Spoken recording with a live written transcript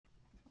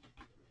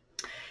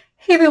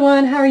Hey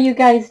everyone, how are you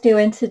guys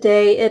doing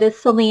today? It is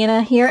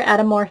Salena here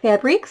at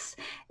AmourFabriQues.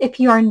 If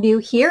you are new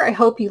here, I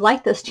hope you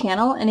like this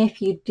channel, and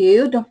if you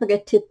do, don't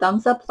forget to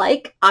thumbs up,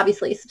 like,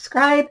 obviously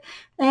subscribe,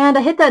 and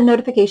hit that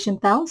notification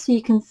bell so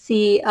you can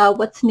see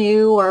what's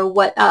new or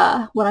what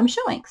I'm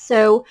showing.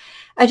 So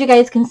as you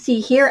guys can see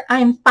here,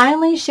 I'm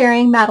finally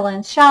sharing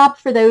Madeline's shop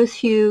for those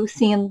who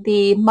seen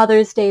the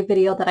Mother's Day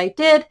video that I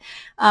did.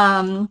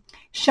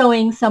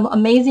 Showing some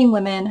amazing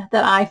women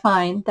that I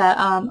find that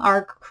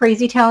are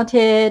crazy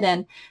talented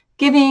and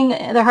giving,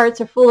 their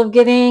hearts are full of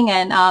giving,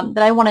 and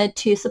that I wanted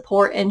to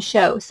support and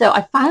show. So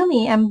I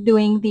finally am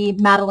doing the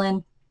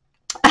Madeline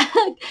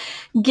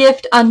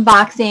gift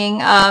unboxing.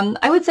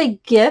 I would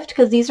say gift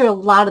because these are a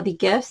lot of the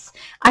gifts.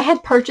 I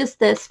had purchased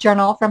this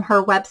journal from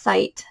her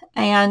website,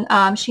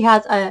 and she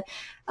has a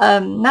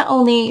not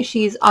only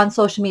she's on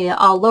social media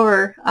all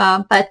over,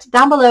 but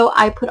down below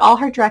I put all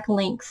her direct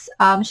links.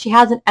 She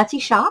has an Etsy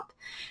shop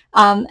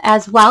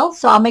as well,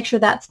 so I'll make sure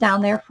that's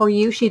down there for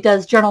you. She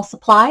does journal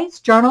supplies,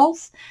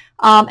 journals,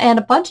 and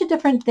a bunch of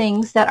different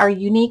things that are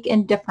unique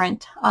and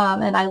different,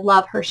 and I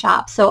love her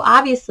shop. So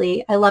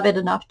obviously I love it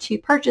enough to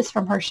purchase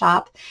from her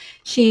shop.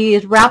 She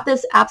wrapped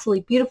this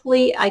absolutely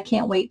beautifully. I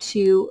can't wait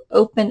to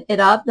open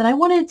it up. Then I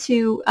wanted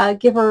to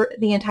give her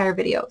the entire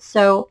video.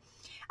 So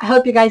I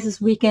hope you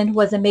guys' weekend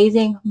was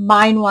amazing.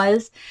 Mine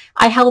was.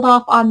 I held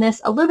off on this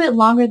a little bit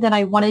longer than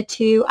I wanted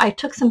to. I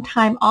took some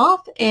time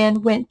off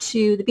and went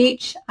to the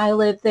beach. I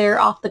live there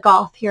off the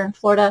Gulf here in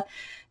Florida,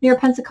 near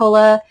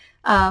Pensacola,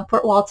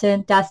 Fort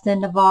Walton,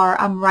 Destin, Navarre.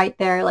 I'm right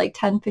there, like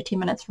 10-15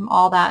 minutes from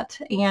all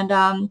that. And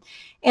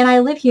I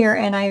live here,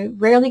 and I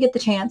rarely get the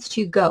chance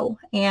to go.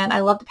 And I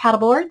love to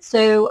paddleboard,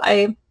 so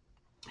I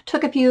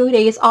took a few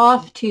days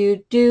off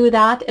to do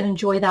that and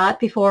enjoy that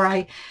before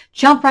I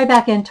jump right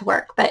back into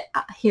work. But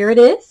here it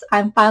is.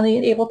 I'm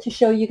finally able to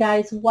show you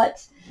guys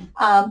what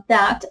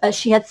that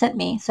she had sent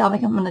me. So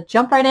I'm going to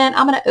jump right in.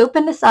 I'm going to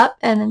open this up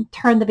and then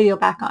turn the video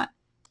back on.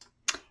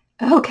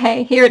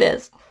 Okay, here it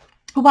is.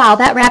 Wow,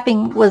 that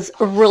wrapping was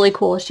really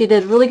cool. She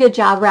did a really good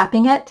job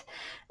wrapping it.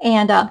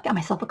 And got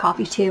myself a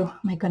coffee too. Oh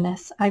my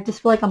goodness. I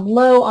just feel like I'm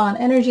low on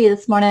energy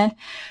this morning,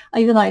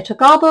 even though I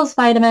took all those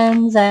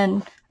vitamins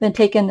and been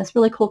taking this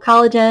really cool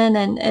collagen.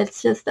 And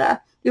it's just,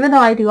 even though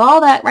I do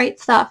all that right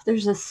stuff,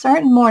 there's just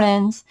certain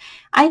mornings,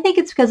 I think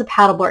it's because of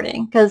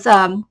paddleboarding, because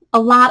a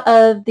lot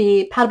of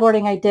the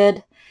paddleboarding I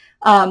did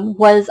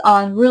was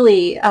on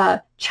really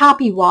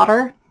choppy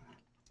water.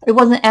 It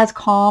wasn't as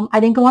calm. I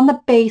didn't go on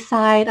the bay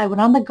side. I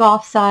went on the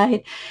Gulf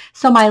side.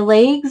 So my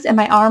legs and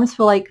my arms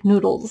feel like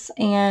noodles.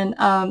 And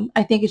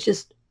I think it's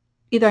just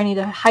either I need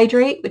to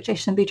hydrate, which I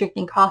shouldn't be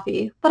drinking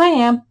coffee, but I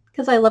am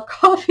because I love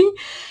coffee.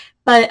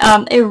 But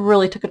it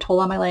really took a toll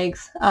on my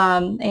legs.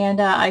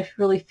 And I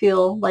really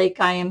feel like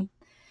I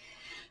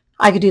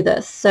could do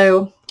this.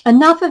 So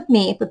enough of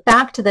me, but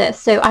back to this.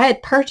 So I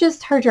had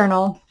purchased her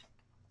journal.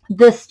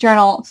 This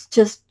journal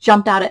just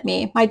jumped out at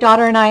me. My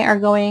daughter and I are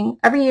going,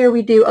 every year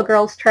we do a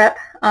girls trip.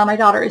 My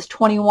daughter is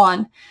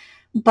 21,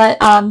 but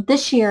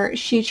this year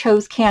she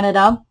chose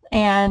Canada,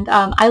 and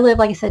I live,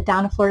 like I said,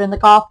 down in Florida in the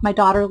Gulf. My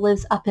daughter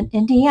lives up in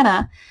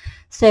Indiana,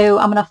 so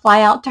I'm going to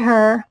fly out to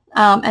her,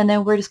 and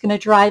then we're just going to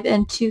drive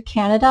into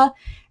Canada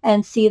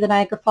and see the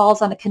Niagara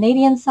Falls on the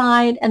Canadian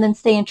side, and then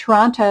stay in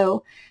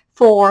Toronto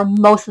for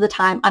most of the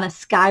time on a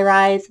sky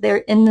rise. They're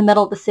in the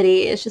middle of the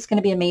city. It's just going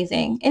to be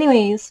amazing.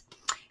 Anyways,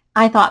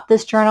 I thought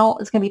this journal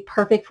is going to be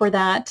perfect for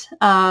that.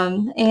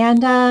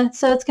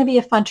 So it's going to be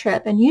a fun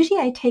trip. And usually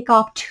I take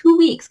off 2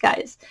 weeks,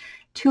 guys.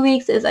 2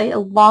 weeks is a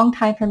long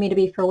time for me to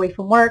be away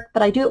from work,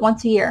 but I do it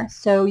once a year.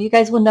 So you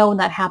guys will know when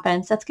that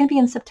happens. That's going to be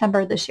in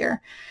September this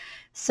year.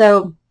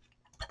 So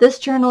this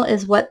journal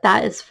is what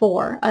that is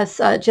for, us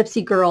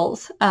gypsy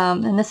girls.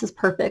 And this is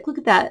perfect. Look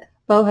at that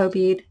boho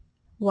bead.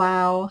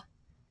 Wow.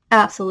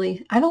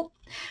 Absolutely. I don't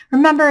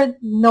remember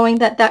knowing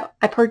that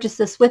I purchased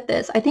this with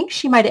this. I think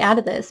she might have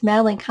added this.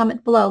 Madeline,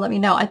 comment below. Let me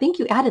know. I think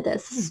you added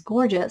this. This is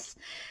gorgeous.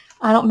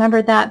 I don't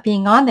remember that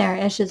being on there.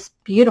 It's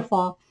just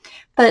beautiful.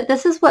 But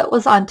this is what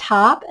was on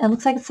top. And it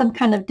looks like it's some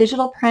kind of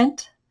digital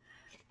print.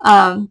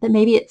 That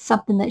maybe it's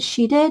something that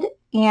she did.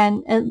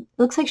 And it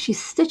looks like she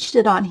stitched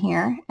it on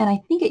here. And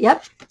I think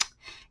yep,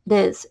 it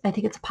is. I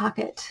think it's a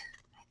pocket.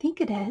 I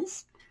think it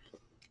is.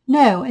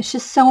 No, it's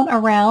just sewn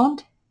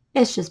around.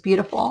 It's just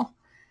beautiful.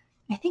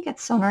 I think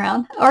it's sewn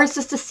around, or it's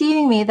just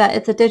deceiving me that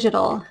it's a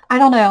digital. I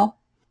don't know.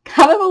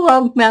 Comment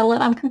below,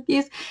 Madeline. I'm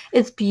confused.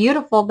 It's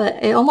beautiful,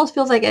 but it almost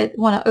feels like I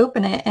want to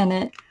open it,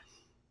 and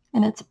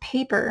it's a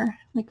paper,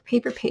 like a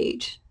paper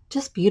page.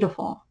 Just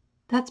beautiful.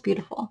 That's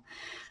beautiful.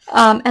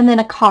 And then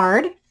a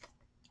card,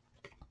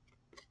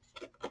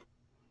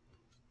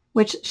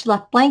 which she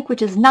left blank,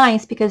 which is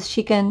nice because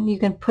you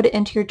can put it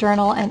into your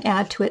journal and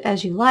add to it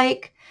as you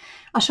like.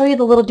 I'll show you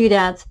the little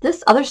doodads.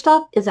 This other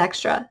stuff is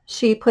extra.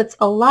 She puts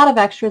a lot of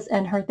extras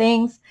in her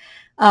things,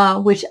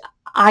 which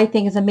I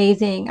think is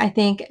amazing. I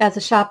think as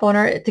a shop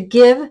owner, to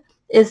give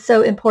is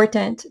so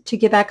important, to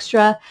give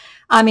extra.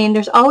 I mean,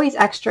 there's always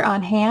extra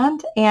on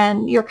hand,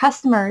 and your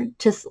customer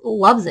just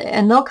loves it,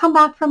 and they'll come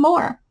back for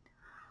more.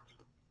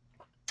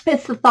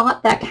 It's the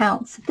thought that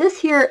counts. This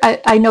here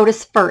I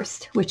noticed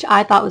first, which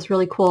I thought was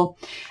really cool.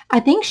 I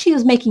think she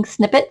was making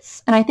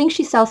snippets, and I think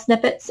she sells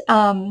snippets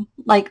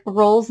like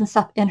rolls and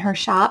stuff in her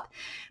shop.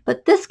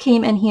 But this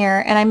came in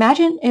here, and I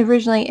imagine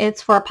originally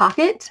it's for a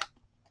pocket.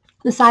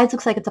 The sides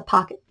looks like it's a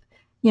pocket,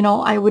 you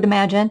know, I would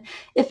imagine.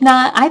 If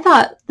not, I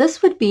thought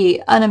this would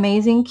be an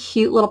amazing,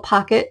 cute little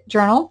pocket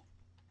journal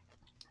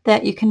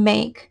that you can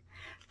make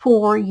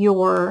for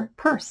your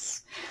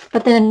purse.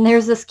 But then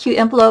there's this cute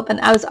envelope, and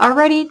I was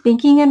already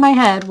thinking in my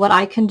head what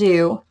I can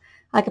do.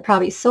 I could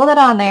probably sew that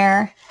on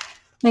there,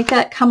 make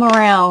that come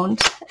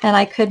around, and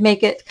I could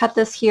make it, cut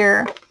this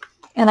here,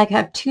 and I could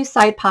have 2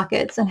 side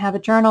pockets and have a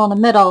journal in the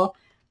middle.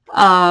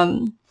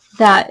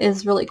 That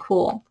is really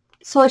cool.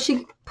 So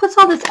she puts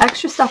all this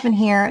extra stuff in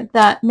here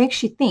that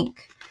makes you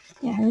think.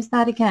 Yeah, here's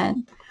that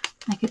again.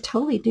 I could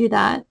totally do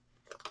that.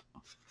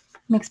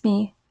 Makes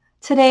me...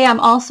 Today I'm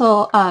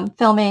also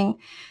filming,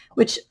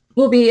 which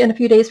will be in a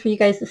few days for you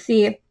guys to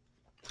see,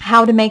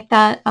 how to make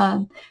that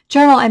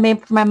journal I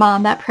made for my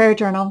mom, that prayer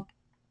journal.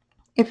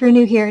 If you're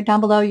new here, down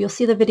below you'll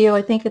see the video.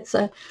 I think it's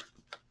a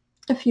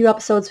few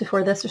episodes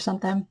before this or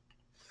something.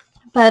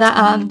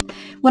 But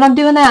when I'm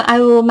doing that,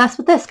 I will mess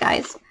with this,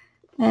 guys,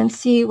 and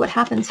see what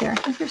happens here. I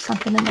think there's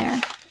something in there.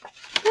 Yeah,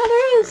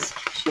 there is.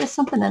 She has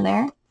something in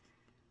there.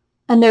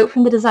 A note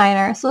from the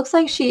designer. So it looks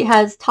like she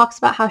talks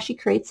about how she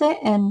creates it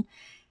and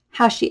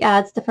how she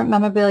adds different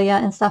memorabilia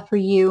and stuff for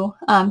you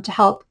to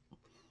help.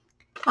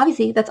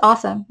 Obviously, that's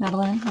awesome,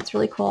 Madeline. That's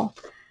really cool.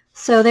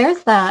 So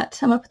there's that.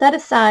 I'm going to put that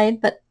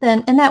aside. But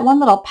then in that one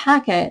little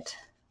packet,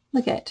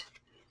 look at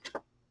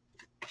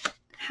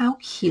how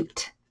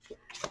cute.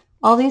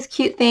 All these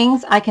cute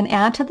things I can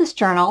add to this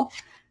journal.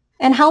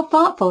 And how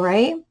thoughtful,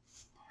 right?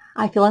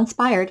 I feel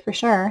inspired for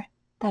sure.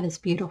 That is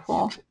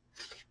beautiful.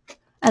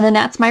 And then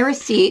that's my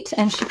receipt.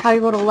 And she probably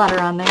wrote a letter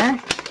on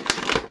there.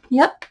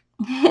 Yep.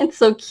 It's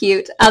so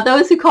cute.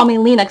 Those who call me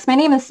Lena, because my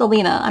name is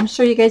Salena. I'm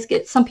sure you guys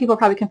get, some people are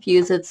probably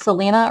confused. It's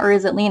Salena or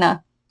is it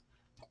Lena?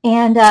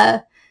 And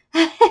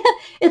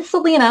it's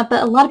Salena,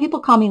 but a lot of people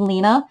call me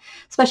Lena,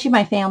 especially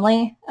my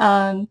family.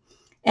 And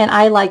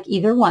I like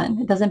either one.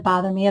 It doesn't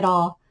bother me at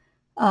all.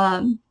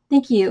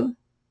 Thank you.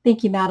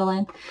 Thank you,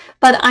 Madeline.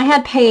 But I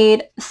had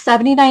paid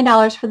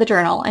 $79 for the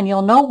journal, and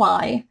you'll know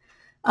why.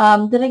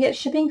 Did I get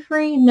shipping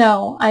free?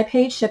 No, I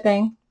paid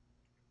shipping.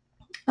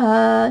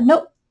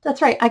 Nope.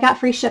 That's right. I got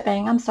free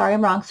shipping. I'm sorry,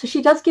 I'm wrong. So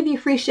she does give you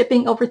free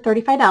shipping over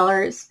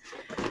 $35.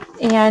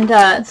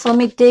 And so let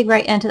me dig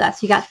right into that. So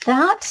you got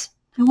that.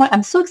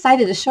 I'm so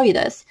excited to show you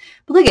this.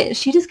 But look at it.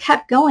 She just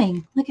kept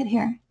going. Look at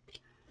here.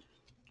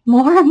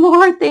 More and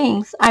more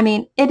things. I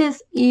mean, it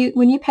is,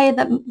 when you pay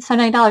the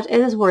 $79, it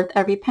is worth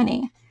every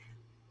penny.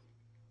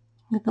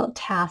 With a little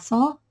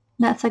tassel.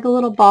 And that's like a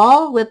little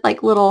ball with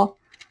like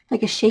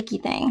a shaky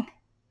thing.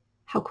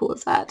 How cool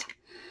is that?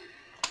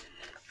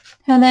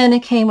 And then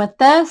it came with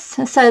this.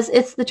 It says,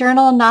 it's the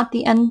journal, not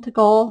the end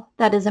goal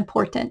that is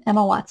important.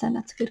 Emma Watson.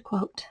 That's a good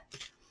quote.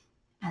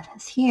 And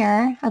it's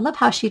here. I love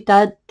how she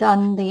done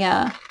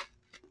the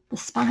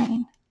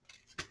spine.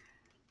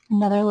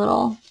 Another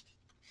little,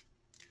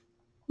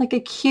 like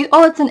a cute,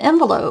 oh, it's an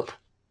envelope.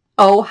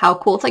 Oh, how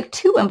cool. It's like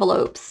 2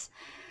 envelopes.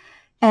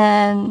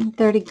 And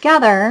they're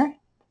together.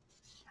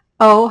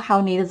 Oh,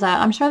 how neat is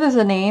that? I'm sure there's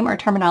a name or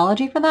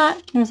terminology for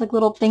that. There's like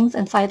little things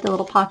inside the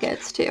little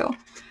pockets too.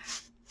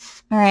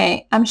 All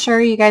right, I'm sure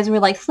you guys will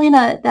be like,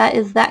 Selena, that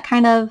is that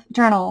kind of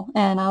journal.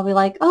 And I'll be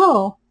like,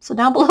 oh, so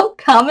down below,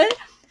 comment.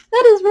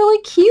 That is really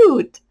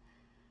cute.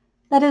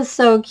 That is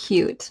so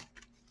cute.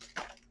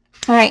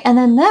 All right, and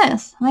then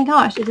this. Oh my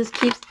gosh, it just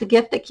keeps the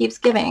gift that keeps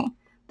giving.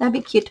 That'd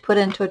be cute to put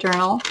into a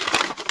journal.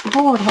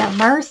 Lord have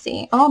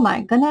mercy. Oh my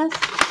goodness.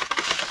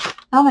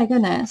 Oh my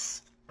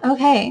goodness.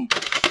 Okay.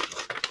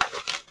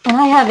 And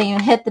I haven't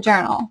even hit the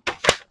journal.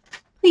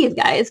 Please,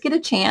 guys, get a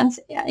chance,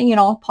 you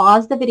know,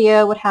 pause the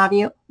video, what have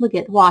you. Look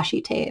at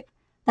washi tape.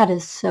 That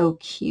is so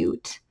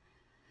cute.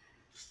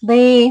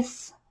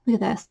 Lace.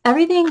 Look at this.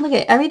 Everything, look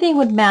at everything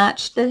would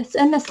match. This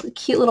in this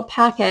cute little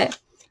packet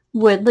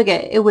would, look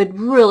at it would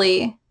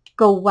really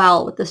go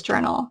well with this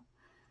journal.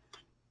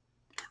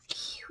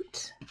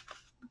 Cute.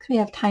 We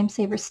have time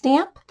saver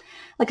stamp,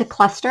 like a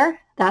cluster.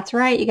 That's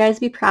right. You guys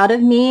be proud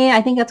of me.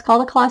 I think that's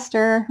called a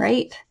cluster,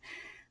 right?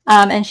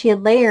 And she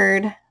had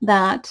layered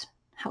that.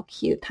 How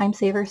cute. Time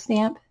saver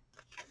stamp.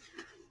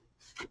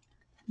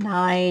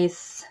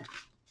 Nice.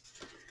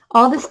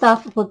 All this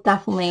stuff will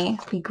definitely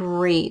be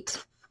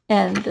great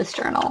in this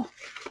journal.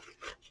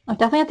 I'll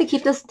definitely have to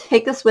keep this,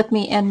 take this with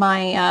me in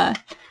my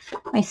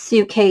my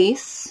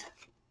suitcase.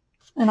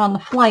 And on the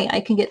flight,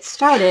 I can get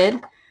started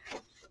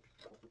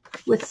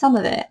with some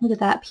of it. Look at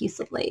that piece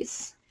of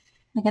lace.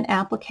 Like an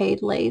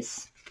applique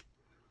lace.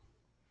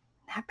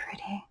 Isn't that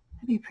pretty?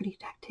 That'd be a pretty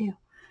deck too.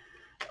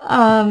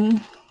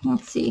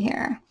 Let's see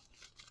here.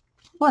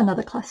 Oh,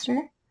 another cluster.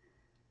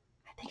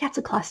 I think that's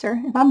a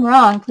cluster. If I'm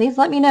wrong, please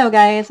let me know,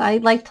 guys. I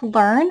like to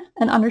learn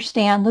and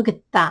understand. Look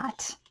at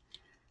that.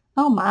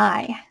 Oh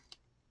my.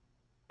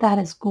 That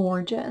is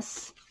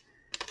gorgeous.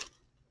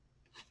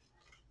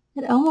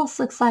 It almost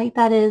looks like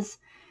that is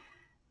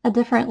a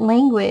different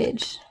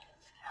language.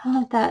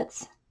 Oh,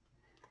 that's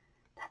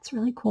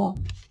really cool.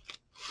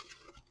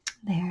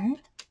 There,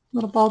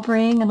 little bulb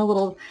ring and a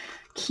little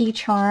key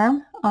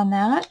charm on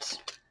that.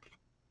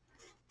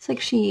 It's like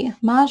she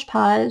Mod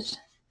Podged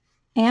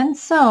and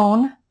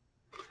sewn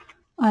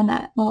on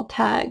that little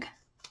tag.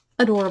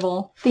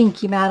 Adorable.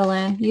 Thank you,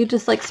 Madeline. You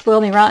just like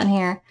spoiled me rotten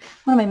here.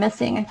 What am I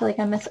missing? I feel like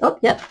I'm missing. Oh,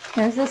 yep.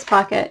 There's this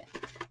pocket.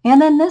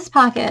 And then this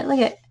pocket. Look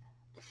at it.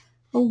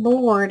 Oh,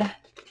 Lord.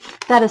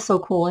 That is so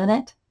cool, isn't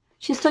it?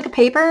 She just took a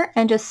paper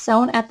and just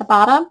sewn at the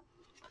bottom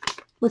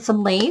with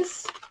some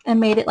lace and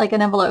made it like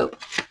an envelope.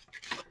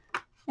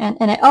 And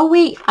it, oh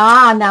wait,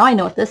 now I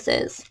know what this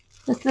is.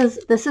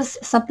 This is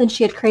something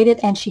she had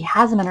created and she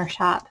has them in her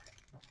shop.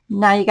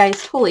 Now you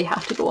guys totally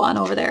have to go on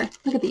over there.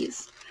 Look at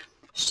these.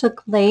 She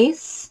took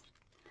lace,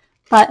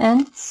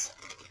 buttons,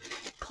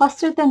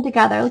 clustered them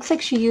together. Looks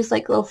like she used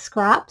like little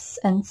scraps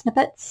and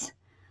snippets.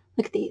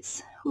 Look at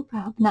these. Hope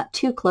I'm not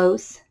too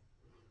close.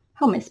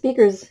 Oh, my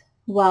speaker's,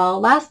 well,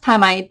 last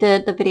time I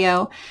did the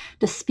video,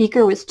 the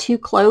speaker was too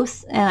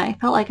close and I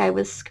felt like I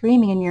was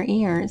screaming in your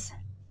ears.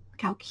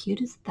 Look how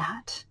cute is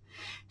that?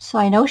 So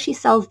I know she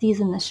sells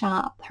these in the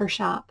shop, her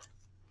shop.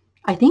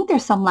 I think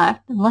there's some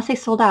left, unless they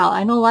sold out.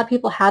 I know a lot of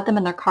people had them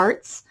in their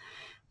carts,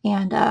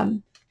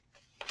 and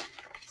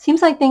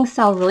seems like things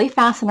sell really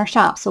fast in her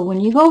shop. So when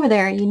you go over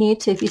there, you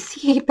need to, if you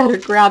see it, better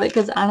grab it,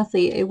 because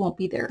honestly, it won't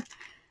be there.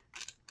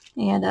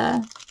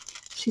 And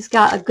she's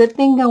got a good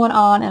thing going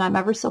on, and I'm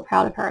ever so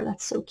proud of her.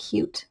 That's so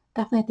cute.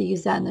 Definitely have to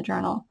use that in the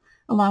journal,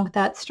 along with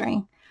that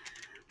string.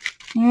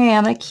 All right,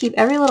 I'm going to keep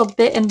every little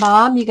bit and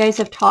bob. You guys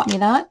have taught me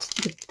that.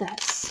 Look at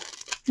this.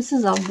 This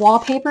is a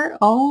wallpaper.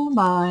 Oh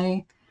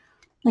my.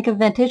 Like a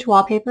vintage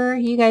wallpaper.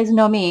 You guys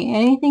know me.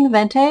 Anything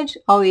vintage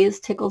always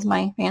tickles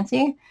my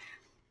fancy.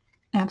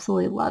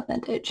 Absolutely love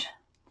vintage.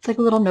 It's like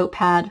a little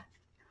notepad.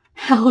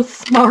 How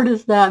smart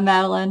is that,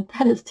 Madeline?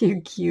 That is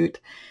too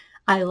cute.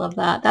 I love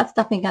that. That's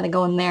definitely got to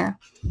go in there.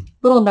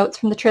 Little notes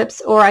from the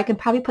trips, or I can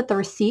probably put the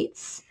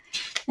receipts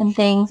and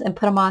things and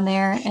put them on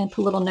there and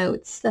put little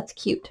notes. That's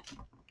cute.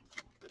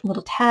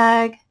 Little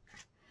tag.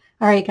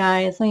 All right,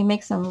 guys, let me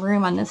make some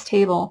room on this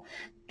table.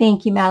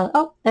 Thank you, Madeline.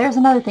 Oh, there's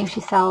another thing she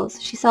sells.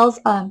 She sells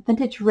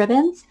vintage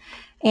ribbons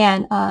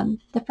and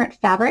different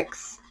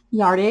fabrics,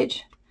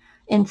 yardage,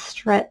 in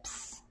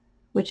strips,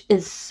 which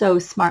is so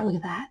smart. Look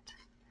at that.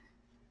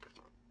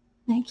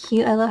 Isn't that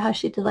cute? I love how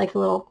she did like a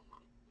little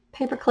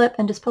paper clip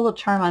and just put a little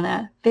charm on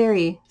that.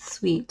 Very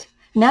sweet.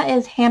 And that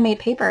is handmade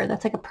paper.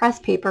 That's like a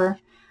pressed paper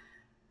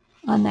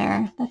on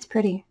there. That's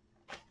pretty.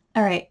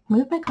 All right,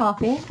 move my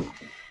coffee.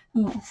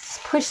 I'm going to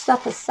push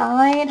stuff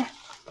aside.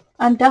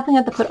 I'm definitely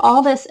going to have to put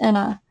all this in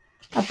a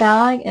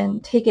bag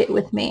and take it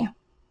with me.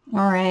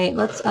 All right,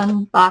 let's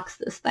unbox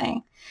this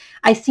thing.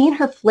 I seen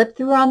her flip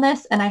through on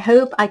this, and I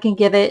hope I can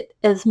give it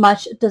as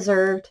much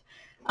deserved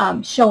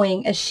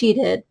showing as she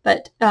did.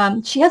 But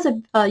she has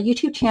a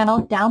YouTube channel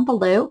down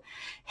below.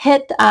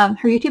 Hit her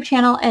YouTube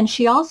channel, and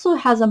she also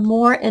has a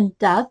more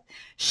in-depth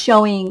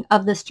showing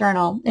of this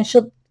journal. And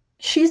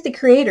she's the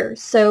creator,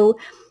 so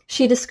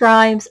she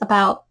describes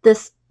about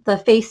this, the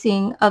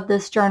facing of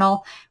this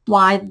journal,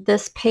 why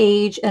this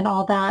page and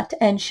all that,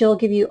 and she'll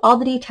give you all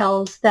the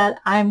details that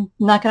I'm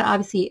not going to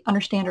obviously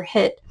understand or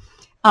hit,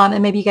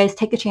 and maybe you guys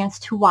take a chance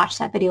to watch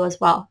that video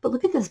as well. But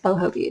look at this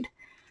boho bead.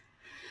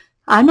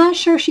 I'm not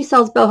sure she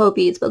sells boho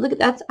beads, but look at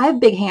that. I have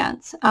big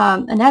hands,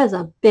 and that is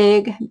a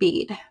big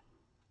bead,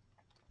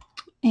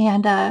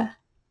 and that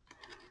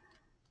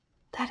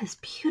is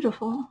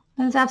beautiful.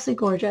 That is absolutely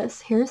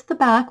gorgeous. Here's the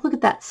back. Look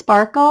at that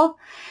sparkle.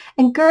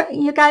 And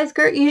you guys,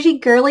 usually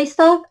girly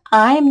stuff,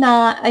 I'm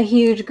not a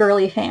huge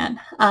girly fan.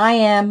 I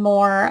am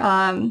more,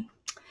 I'm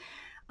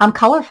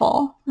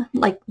colorful,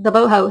 like the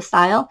boho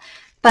style.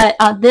 But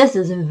this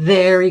is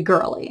very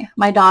girly.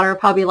 My daughter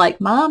probably like,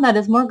 Mom, that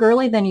is more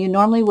girly than you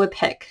normally would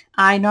pick.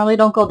 I normally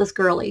don't go this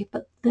girly.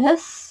 But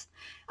this,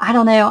 I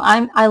don't know.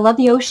 I love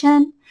the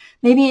ocean.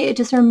 Maybe it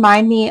just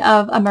reminds me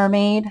of a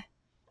mermaid.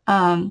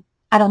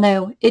 I don't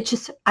know. It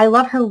just, I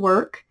love her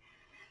work.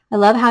 I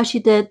love how she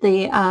did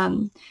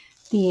the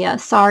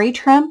sari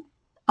trim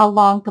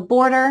along the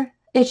border.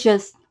 It's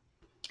just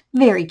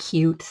very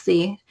cute,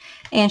 see?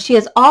 And she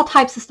has all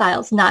types of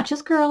styles, not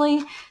just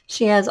girly.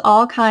 She has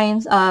all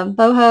kinds of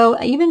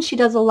boho. Even she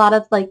does a lot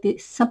of like the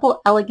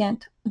simple,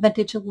 elegant,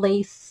 vintage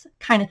lace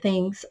kind of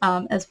things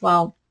as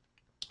well.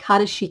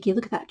 Katashiki,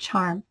 look at that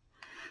charm.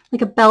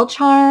 Like a bell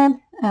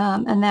charm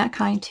and that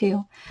kind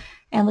too.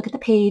 And look at the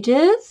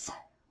pages.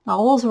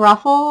 All those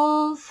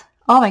ruffles.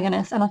 Oh my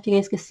goodness. I don't know if you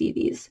guys can see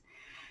these.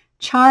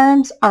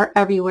 Charms are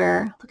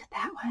everywhere. Look at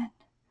that one.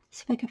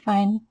 See if I can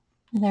find.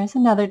 There's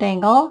another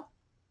dangle.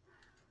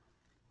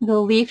 The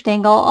leaf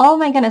dangle. Oh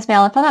my goodness,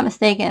 Madeline, if I'm not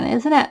mistaken,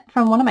 isn't it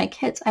from one of my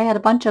kits? I had a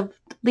bunch of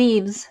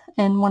leaves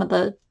in one of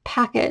the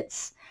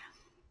packets.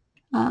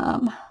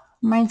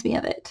 Reminds me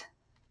of it.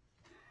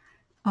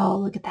 Oh,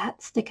 look at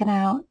that sticking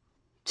out.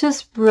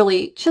 Just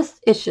really,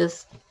 it's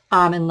just,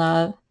 I'm in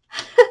love.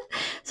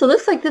 So it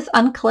looks like this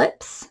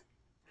unclips.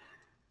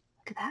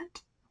 Look at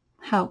that.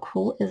 How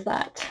cool is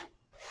that?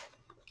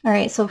 All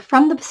right, so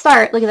from the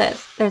start, look at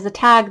this. There's a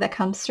tag that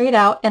comes straight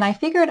out, and I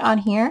figured on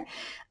here,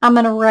 I'm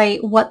going to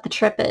write what the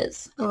trip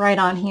is right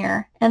on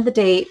here and the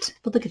date.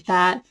 But look at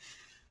that.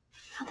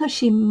 I don't know if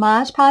she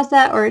Mod Podged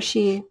that or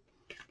she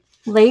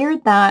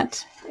layered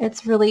that.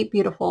 It's really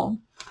beautiful.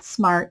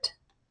 Smart.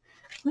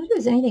 I wonder if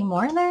there's anything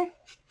more in there.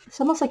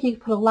 It's almost like you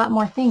could put a lot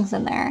more things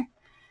in there.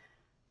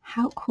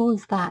 How cool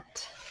is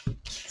that?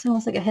 It's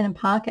almost like a hidden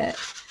pocket.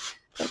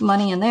 Put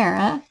money in there,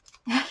 huh?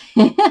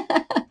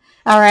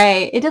 All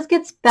right, it just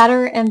gets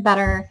better and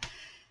better.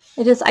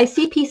 I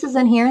see pieces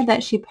in here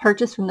that she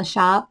purchased from the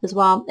shop as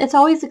well. It's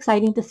always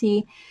exciting to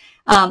see.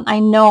 I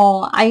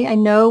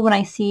know when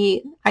I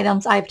see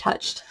items I've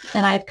touched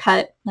and I've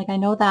cut, like I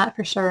know that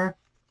for sure.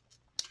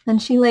 Then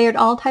she layered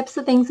all types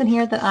of things in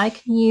here that I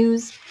can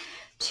use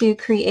to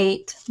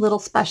create little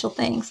special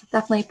things.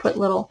 Definitely put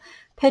little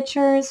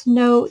pictures,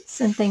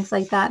 notes, and things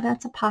like that.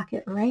 That's a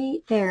pocket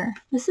right there.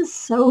 This is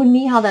so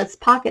neat how that's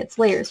pockets,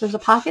 layers. There's a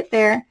pocket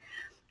there,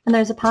 and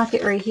there's a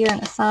pocket right here on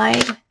the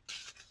side.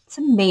 It's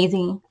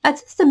amazing. That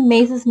just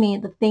amazes me,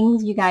 the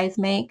things you guys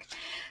make.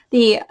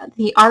 The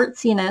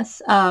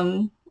artsiness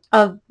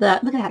of the,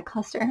 look at that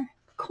cluster.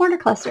 Corner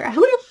cluster.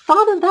 Who would have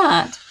thought of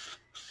that?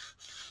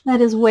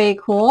 That is way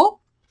cool.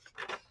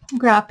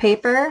 Graph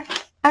paper.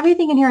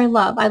 Everything in here I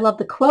love. I love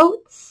the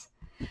quotes.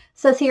 It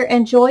says here,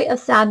 in joy of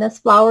sadness,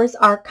 flowers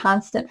are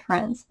constant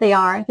friends. They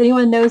are. If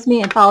anyone knows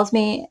me and follows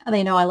me,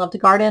 they know I love to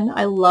garden.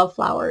 I love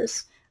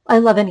flowers. I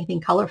love anything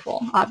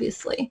colorful,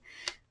 obviously.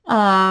 Look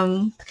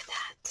at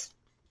that.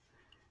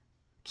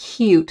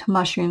 Cute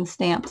mushroom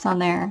stamps on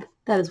there.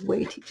 That is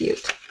way too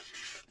cute.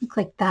 Look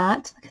like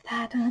that. Look at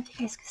that. I don't know if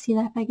you guys can see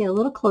that if I get a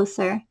little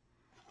closer.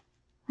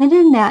 And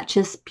isn't that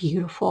just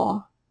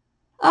beautiful?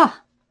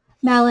 Ah,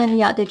 Madeline,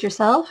 you outdid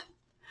yourself.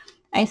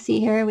 I see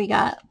here we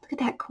got, look at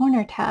that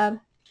corner tab.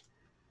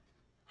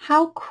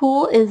 How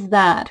cool is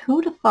that?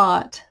 Who'd have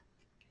thought?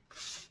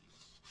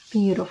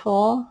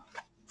 Beautiful.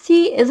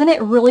 See, isn't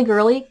it really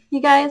girly, you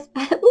guys?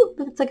 Ooh,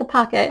 it's like a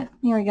pocket.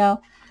 Here we go.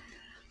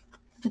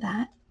 Look at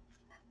that.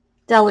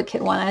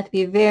 Delicate one. I have to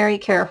be very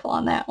careful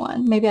on that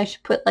one. Maybe I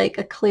should put like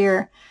a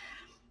clear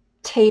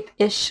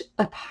tape-ish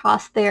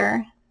across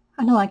there.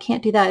 Oh no, I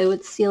can't do that. It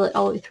would seal it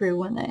all the way through,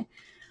 wouldn't it?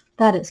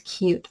 That is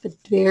cute, but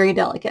very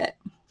delicate.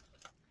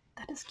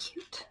 That is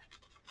cute.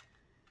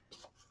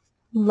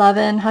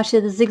 Loving how she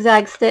did the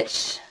zigzag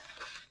stitch.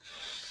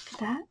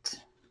 Look at that.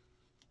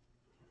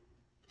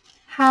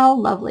 How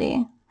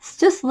lovely. It's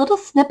just little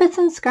snippets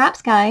and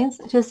scraps, guys.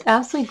 Just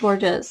absolutely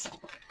gorgeous.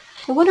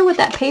 I wonder what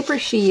that paper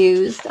she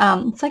used.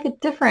 It's like a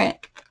different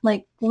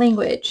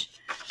language.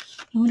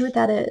 I wonder what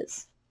that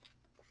is.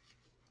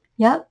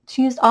 Yep,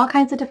 she used all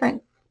kinds of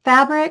different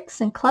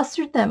fabrics and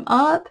clustered them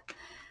up.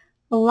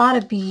 A lot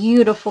of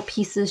beautiful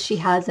pieces she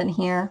has in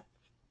here.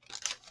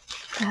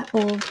 That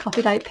old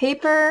coffee dyed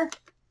paper.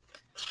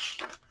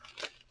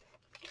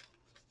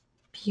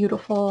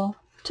 Beautiful.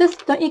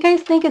 Just, don't you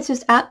guys think it's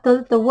just at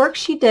the work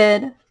she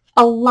did,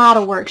 a lot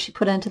of work she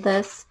put into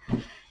this.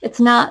 It's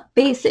not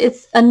basic.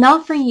 It's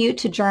enough for you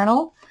to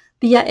journal,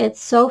 but yet it's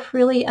so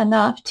freely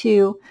enough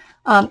to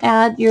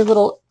add your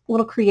little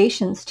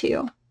creations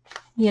to.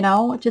 You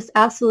know, just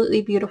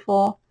absolutely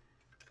beautiful.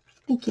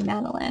 Thank you,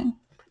 Madeline.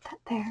 Put that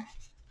there.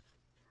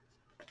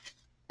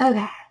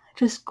 Okay,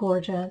 just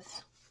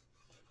gorgeous.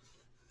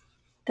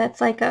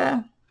 That's like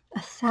a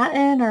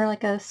satin or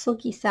like a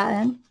silky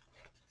satin.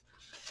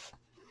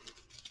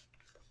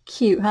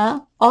 Cute,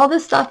 huh? All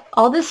this stuff,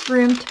 all this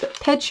room to put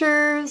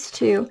pictures,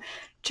 to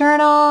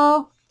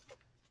journal.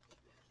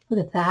 Look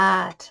at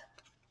that.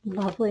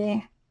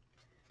 Lovely.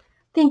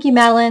 Thank you,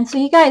 Madeline. So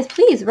you guys,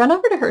 please run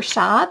over to her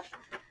shop.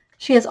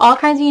 She has all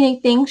kinds of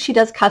unique things. She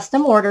does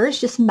custom orders.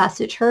 Just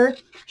message her.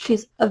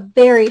 She's a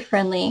very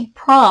friendly,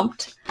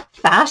 prompt,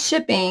 fast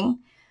shipping,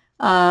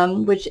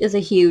 which is a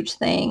huge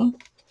thing.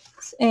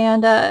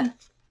 And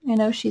you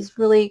know, she's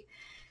really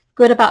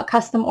good about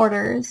custom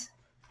orders.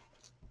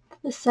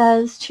 It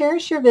says,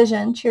 cherish your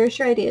vision, cherish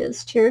your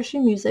ideas, cherish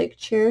your music,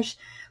 cherish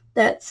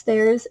that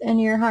stares in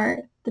your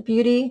heart, the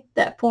beauty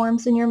that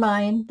forms in your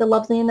mind, the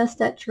loveliness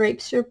that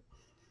drapes your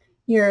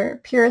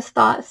purest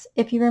thoughts.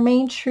 If you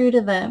remain true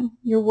to them,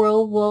 your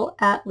world will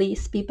at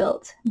least be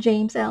built.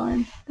 James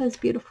Allen. That's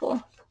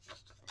beautiful.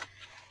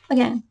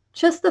 Again,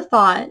 just the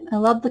thought. I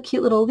love the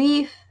cute little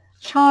leaf,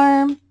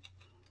 charm.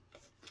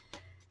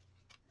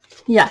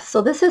 Yes,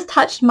 so this has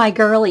touched my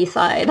girly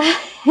side.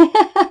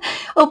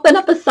 Open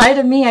up a side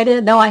of me I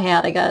didn't know I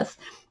had, I guess.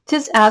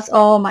 Just as,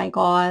 oh my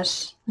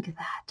gosh, look at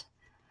that.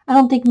 I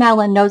don't think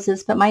Madeline knows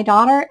this, but my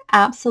daughter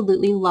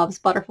absolutely loves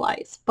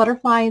butterflies.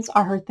 Butterflies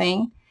are her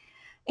thing.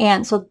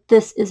 And so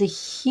this is a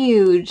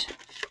huge,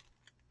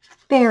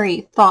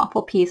 very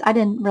thoughtful piece. I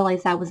didn't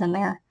realize that was in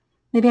there.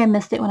 Maybe I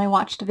missed it when I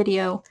watched the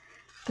video.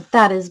 But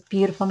that is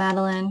beautiful,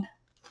 Madeline.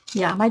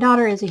 Yeah, my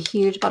daughter is a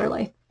huge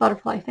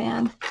butterfly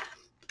fan.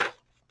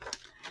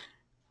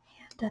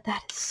 And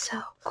that is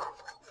so cool.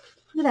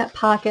 Look at that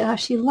pocket, how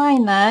she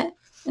lined that.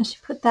 And she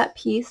put that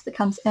piece that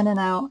comes in and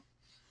out.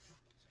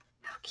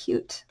 How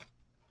cute.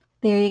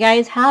 There you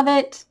guys have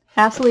it.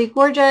 Absolutely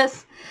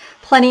gorgeous.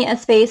 plenty of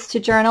space to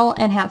journal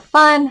and have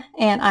fun,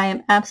 and I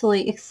am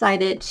absolutely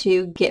excited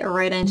to get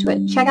right into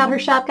it. Check out her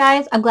shop,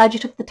 guys. I'm glad you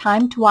took the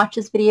time to watch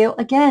this video.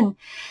 Again,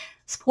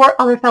 support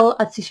other fellow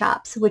Etsy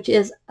shops, which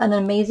is an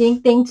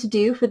amazing thing to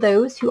do for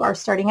those who are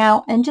starting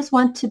out and just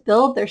want to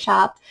build their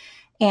shop.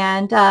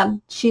 And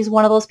she's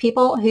one of those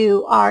people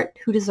who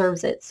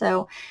deserves it.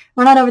 So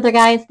run on over there,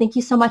 guys. Thank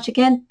you so much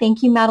again.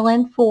 Thank you,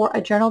 Madeline, for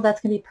a journal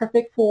that's going to be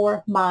perfect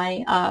for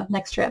my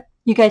next trip.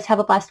 You guys have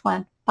a blessed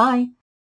one. Bye.